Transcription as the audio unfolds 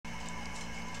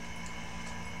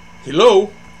Hello,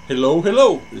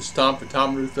 hello. This is Tom for Tom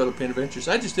and Ruth Philippine Adventures.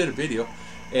 I just did a video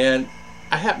and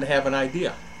I happen to have an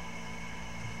idea.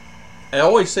 I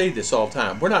always say this all the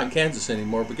time. We're not in Kansas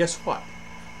anymore, but guess what?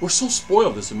 We're so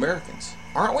spoiled as Americans,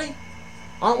 aren't we?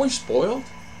 Aren't we spoiled?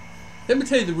 Let me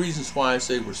tell you the reasons why I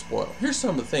say we're spoiled. Here's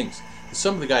some of the things that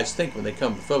some of the guys think when they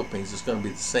come to the Philippines it's going to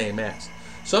be the same as.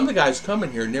 Some of the guys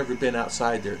coming here never been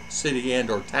outside their city and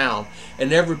or town,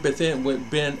 and never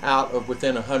been out of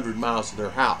within 100 miles of their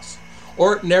house,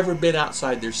 or never been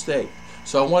outside their state.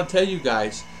 So I want to tell you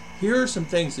guys, here are some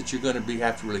things that you're going to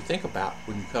have to really think about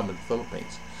when you come to the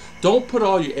Philippines. Don't put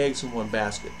all your eggs in one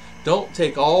basket. Don't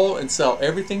take all and sell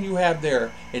everything you have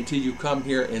there until you come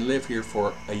here and live here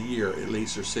for a year at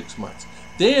least, or 6 months.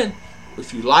 Then,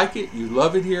 if you like it, you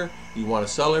love it here, you want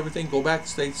to sell everything, go back to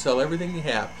the States, sell everything you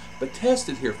have, but test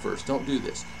it here first. Don't do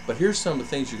this. But here's some of the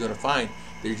things you're going to find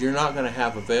that you're not going to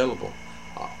have available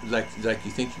like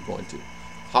you think you're going to.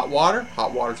 Hot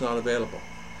water's not available.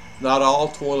 Not all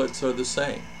toilets are the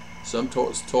same. Some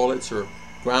toilets are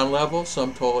ground level,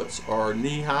 some toilets are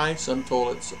knee high, some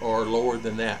toilets are lower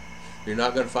than that. You're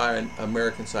not going to find an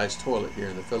American-sized toilet here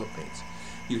in the Philippines.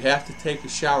 You have to take a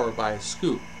shower by a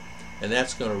scoop, and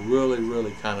that's going to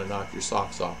really kind of knock your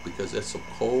socks off because it's some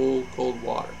cold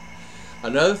water.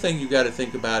 Another thing you got to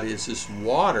think about is this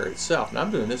water itself. And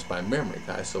I'm doing this by memory,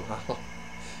 guys, so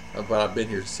but I've been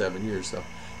here 7 years, so.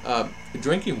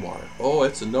 Drinking water. Oh,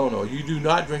 it's a no-no. You do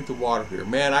not drink the water here.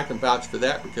 Man, I can vouch for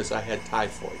that because I had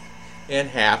typhoid and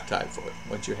have typhoid.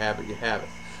 Once you have it, you have it.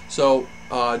 So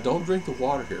don't drink the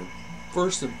water here.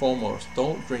 First and foremost,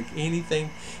 don't drink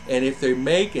anything. And if they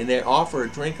make and they offer a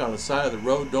drink on the side of the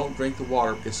road, don't drink the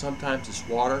water, because sometimes it's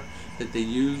water that they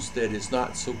use that is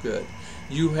not so good.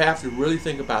 You have to really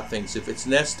think about things. If it's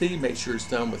Nestea, make sure it's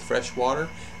done with fresh water.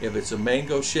 If it's a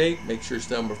mango shake, make sure it's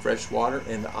done with fresh water.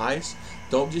 And the ice,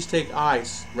 don't just take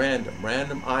ice random.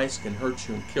 Random ice can hurt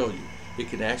you and kill you. It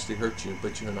can actually hurt you and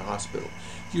put you in the hospital.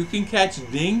 You can catch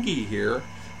dengue here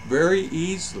very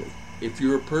easily. If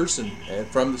you're a person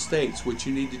from the States, what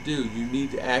you need to do, you need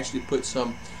to actually put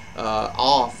some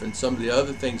off and some of the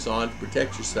other things on to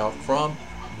protect yourself from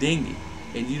dengue.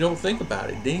 And you don't think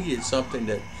about it. Dengue is something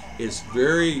that is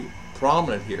very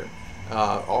prominent here.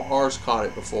 Ours caught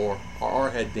it before.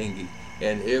 Our had dengue,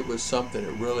 and it was something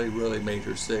that really made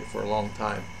her sick for a long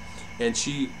time. And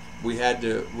we had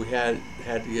to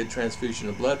get a transfusion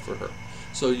of blood for her.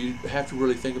 So you have to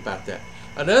really think about that.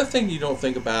 Another thing you don't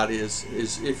think about is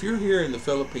if you're here in the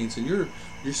Philippines and you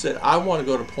said, I want to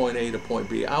go to point A to point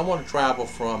B. I want to travel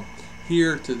from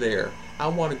here to there. I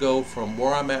want to go from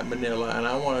where I'm at, Manila, and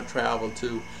I want to travel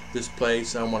to this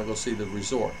place. And I want to go see the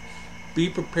resort. Be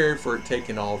prepared for it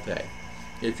taking all day.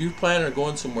 If you plan on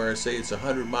going somewhere, say it's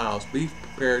 100 miles, be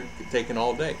prepared for it taking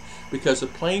all day, because a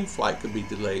plane flight could be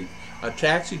delayed. A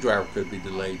taxi driver could be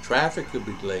delayed. Traffic could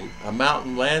be delayed. A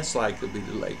mountain landslide could be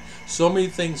delayed. So many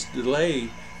things delay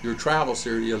your travels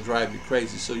here, it'll drive you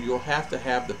crazy. So you'll have to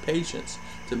have the patience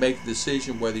to make the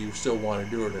decision whether you still want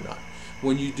to do it or not.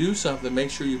 When you do something,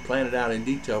 make sure you plan it out in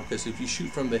detail, because if you shoot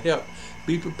from the hip,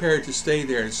 be prepared to stay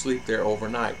there and sleep there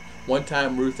overnight. One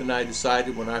time Ruth and I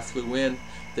decided when I flew in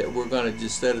that we're going to,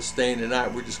 instead of staying the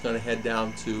night, we're just going to head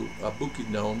down to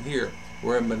Bukidnon here.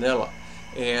 We're in Manila.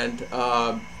 And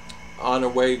on our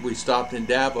way, we stopped in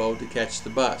Davao to catch the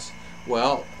bus.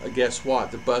 Well, guess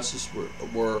what? The buses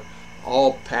were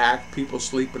all packed, people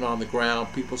sleeping on the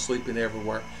ground, people sleeping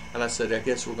everywhere. And I said, I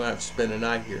guess we're going to have to spend the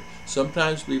night here.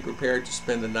 Sometimes be prepared to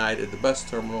spend the night at the bus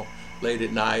terminal late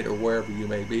at night or wherever you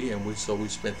may be, and so we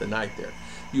spent the night there.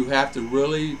 You have to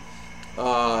really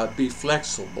be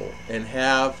flexible and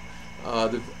have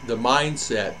the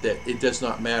mindset that it does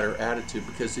not matter attitude,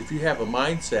 because if you have a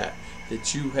mindset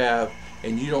that you have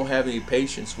and you don't have any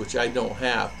patience, which I don't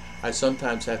have, I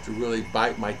sometimes have to really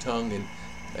bite my tongue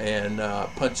and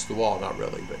punch the wall, not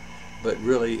really, but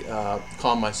really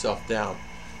calm myself down.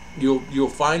 You'll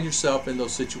find yourself in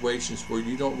those situations where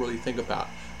you don't really think about.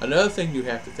 Another thing you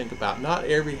have to think about, not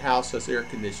every house has air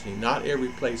conditioning, not every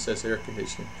place has air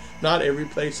conditioning, not every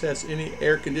place has any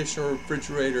air conditioner or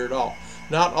refrigerator at all.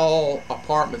 Not all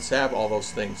apartments have all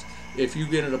those things. If you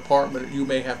get an apartment, you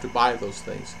may have to buy those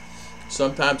things.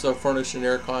 Sometimes they'll furnish an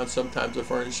air con, sometimes they'll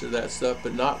furnish that stuff,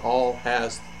 but not all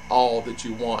has all that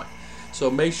you want.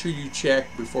 So make sure you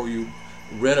check before you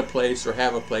rent a place or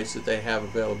have a place that they have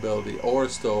availability, or a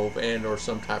stove and or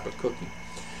some type of cooking.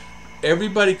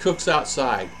 Everybody cooks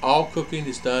outside. All cooking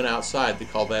is done outside. They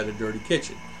call that a dirty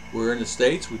kitchen. We're in the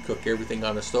States, we cook everything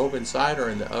on the stove inside or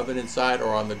in the oven inside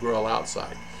or on the grill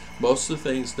outside. Most of the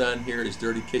things done here is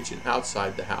dirty kitchen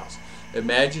outside the house.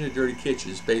 Imagine a dirty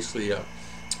kitchen is basically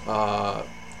a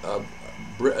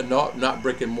not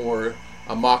brick and mortar,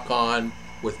 a mock-on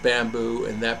with bamboo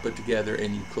and that put together,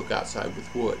 and you cook outside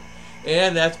with wood.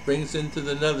 And that brings into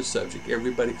another subject.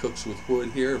 Everybody cooks with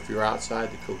wood here. If you're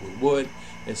outside, they cook with wood.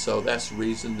 And so that's the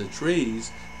reason the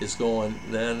trees is going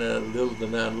little to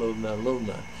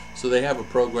none. So they have a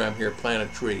program here, Plant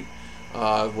a Tree,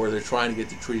 where they're trying to get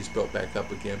the trees built back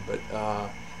up again, but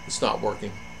it's not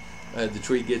working. The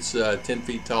tree gets 10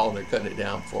 feet tall and they're cutting it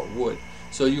down for wood.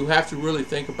 So you have to really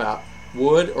think about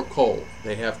wood or coal.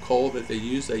 They have coal that they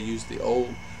use. They use the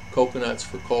old coconuts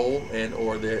for coal, and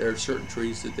or there are certain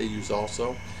trees that they use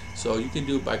also. So you can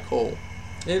do it by coal.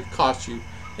 It costs you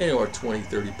anywhere 20,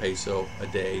 30 peso a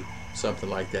day, something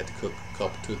like that, to cook a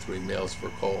couple, 2 or 3 meals for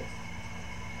coal.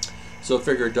 So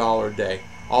figure $1 a day.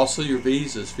 Also your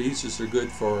visas. Visas are good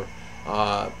for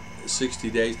 60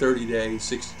 days, 30 days,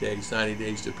 60 days, 90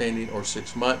 days, depending, or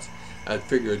 6 months. I'd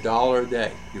figure $1 a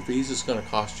day. Your visa is going to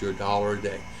cost you $1 a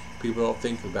day. People don't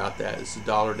think about that. It's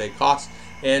 $1 a day cost,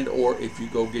 and or if you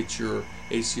go get your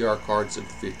ACR cards at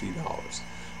 $50.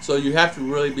 So you have to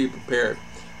really be prepared.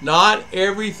 Not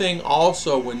everything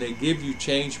also, when they give you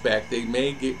change back, they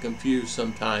may get confused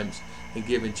sometimes in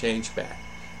giving change back.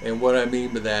 And what I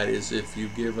mean by that is if you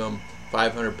give them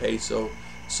 500 peso,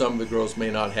 some of the girls may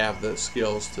not have the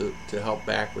skills to help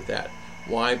back with that.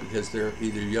 Why? Because they're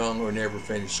either young or never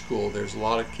finished school. There's a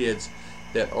lot of kids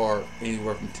that are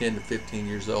anywhere from 10 to 15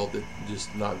 years old that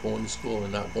just not going to school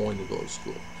and not going to go to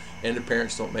school. And the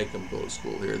parents don't make them go to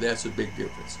school here. That's a big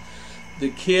difference. The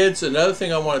kids, another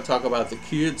thing I want to talk about, the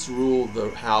kids rule the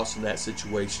house in that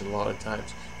situation a lot of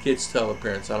times. Kids tell the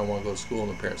parents, I don't want to go to school,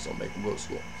 and the parents don't make them go to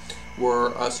school. Where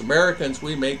us Americans,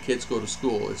 we make kids go to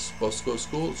school. It's supposed to go to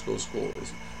school, let's go to school.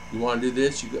 You want to do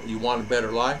this, you want a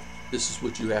better life, this is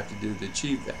what you have to do to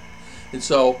achieve that. And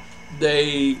so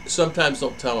they sometimes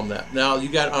don't tell them that. Now you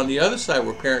got on the other side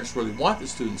where parents really want the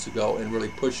students to go and really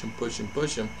push them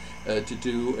to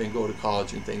do and go to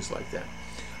college and things like that.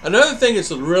 Another thing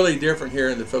that's really different here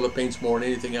in the Philippines more than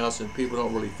anything else, and people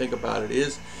don't really think about it,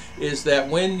 is that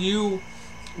when you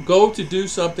go to do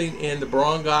something in the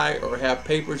barangay or have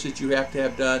papers that you have to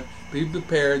have done, be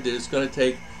prepared that it's going to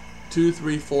take 2,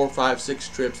 3, 4, 5, 6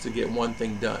 trips to get one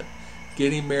thing done.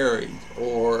 Getting married,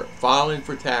 or filing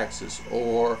for taxes,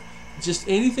 or just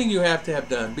anything you have to have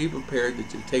done, be prepared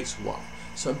that it takes a while.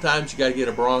 Sometimes you got to get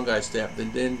a barangay stamp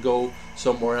and then go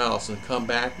somewhere else and come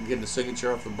back and get the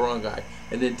signature off the barangay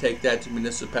and then take that to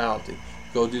municipality.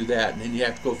 Go do that, and then you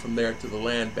have to go from there to the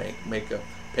land bank, make a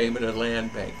payment at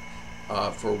land bank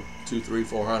for 200, 300,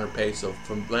 400 peso.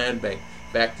 From land bank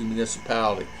back to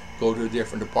municipality, go to a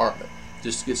different department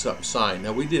just to get something signed.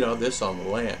 Now we did all this on the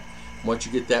land. Once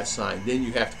you get that signed, then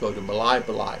you have to go to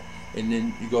Alibaba, and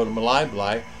then you go to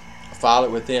Alibaba, file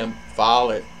it with them,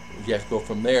 file it. You have to go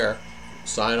from there,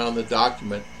 sign on the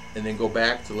document, and then go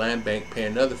back to land bank, pay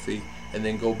another fee, and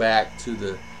then go back to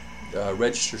the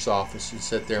registrar's office and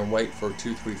sit there and wait for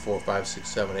 2, 3, 4, 5, 6,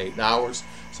 7, 8 hours,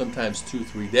 sometimes 2,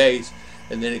 3 days,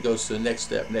 and then it goes to the next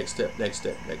step, next step, next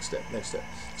step, next step, next step.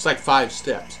 It's like 5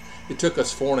 steps. It took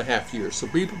us 4.5 years. So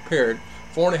be prepared.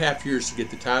 4.5 years to get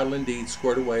the title and deed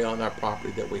squared away on our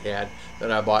property that we had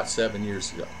that I bought 7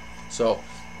 years ago. So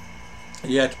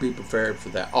you have to be prepared for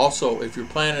that. Also, if you're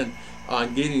planning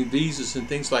on getting visas and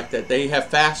things like that, they have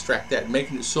fast-tracked that,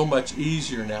 making it so much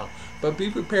easier now. But be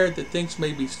prepared that things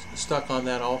may be stuck on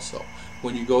that also.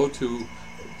 When you go to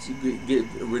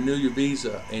renew your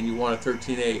visa and you want a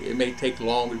 13A, it may take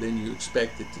longer than you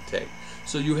expect it to take.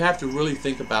 So you have to really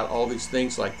think about all these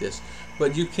things like this.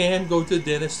 But you can go to the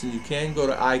dentist and you can go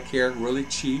to eye care really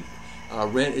cheap.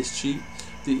 Rent is cheap.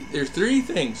 There's 3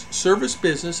 things: service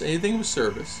business, anything with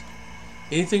service,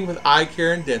 anything with eye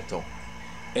care and dental,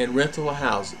 and rental of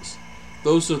houses.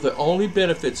 Those are the only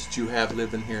benefits that you have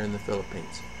living here in the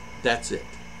Philippines. That's it.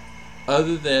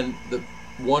 Other than the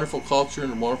wonderful culture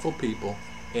and the wonderful people,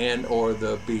 and or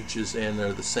the beaches and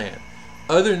or the sand.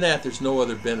 Other than that, there's no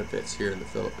other benefits here in the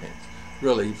Philippines.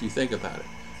 Really, if you think about it.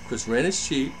 Because rent is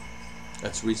cheap.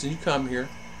 That's the reason you come here.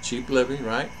 Cheap living,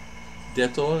 right?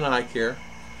 Dental and eye care.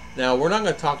 Now, we're not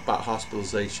going to talk about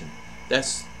hospitalization.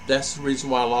 That's the reason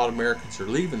why a lot of Americans are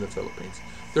leaving the Philippines.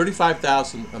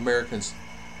 35,000 Americans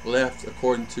left,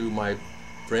 according to my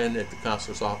friend at the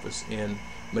consulate's office in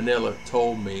Manila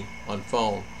told me on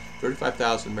phone.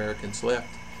 35,000 Americans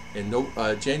left in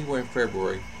January and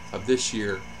February of this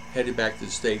year, headed back to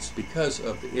the States because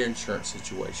of the insurance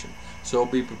situation. So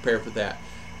be prepared for that.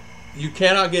 You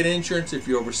cannot get insurance if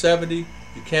you're over 70.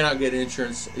 You cannot get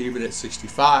insurance even at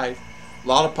 65. A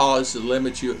lot of policies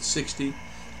limit you at 60.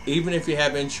 Even if you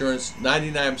have insurance,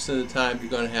 99% of the time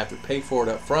you're going to have to pay for it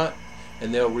up front,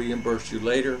 and they'll reimburse you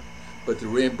later. but the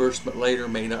reimbursement later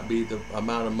may not be the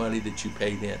amount of money that you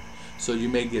paid in. So you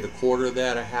may get a quarter of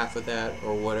that, a half of that,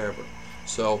 or whatever.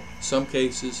 So some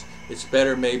cases it's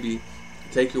better maybe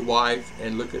take your wife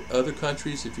and look at other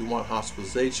countries if you want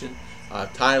hospitalization.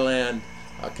 Thailand,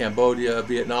 Cambodia,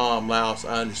 Vietnam, Laos,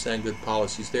 I understand good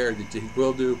policies there that he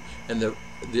will do, and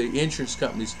the insurance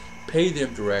companies pay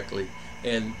them directly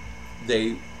and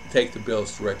they take the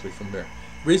bills directly from there.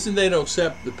 Reason they don't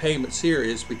accept the payments here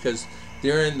is because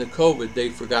during the COVID they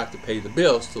forgot to pay the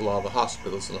bills to a lot of the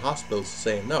hospitals, and the hospitals are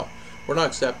saying no, we're not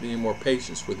accepting any more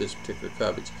patients with this particular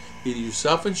coverage. Either you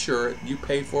self-insure it, you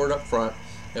pay for it up front,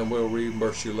 and we'll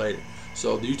reimburse you later.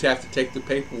 So you have to take the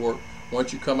paperwork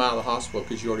once you come out of the hospital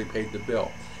because you already paid the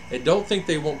bill. And don't think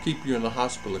they won't keep you in the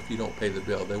hospital if you don't pay the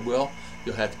bill. They will.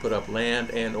 You'll have to put up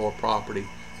land and or property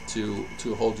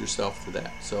to hold yourself to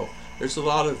that. So there's a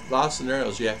lot of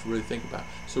scenarios you have to really think about.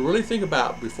 So really think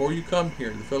about before you come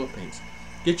here to the Philippines.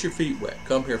 Get your feet wet.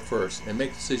 Come here first and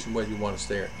make a decision whether you want to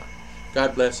stay or not.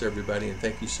 God bless everybody, and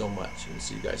thank you so much. And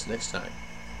see you guys next time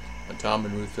on Tom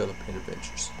and Ruth Philippine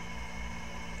Adventures.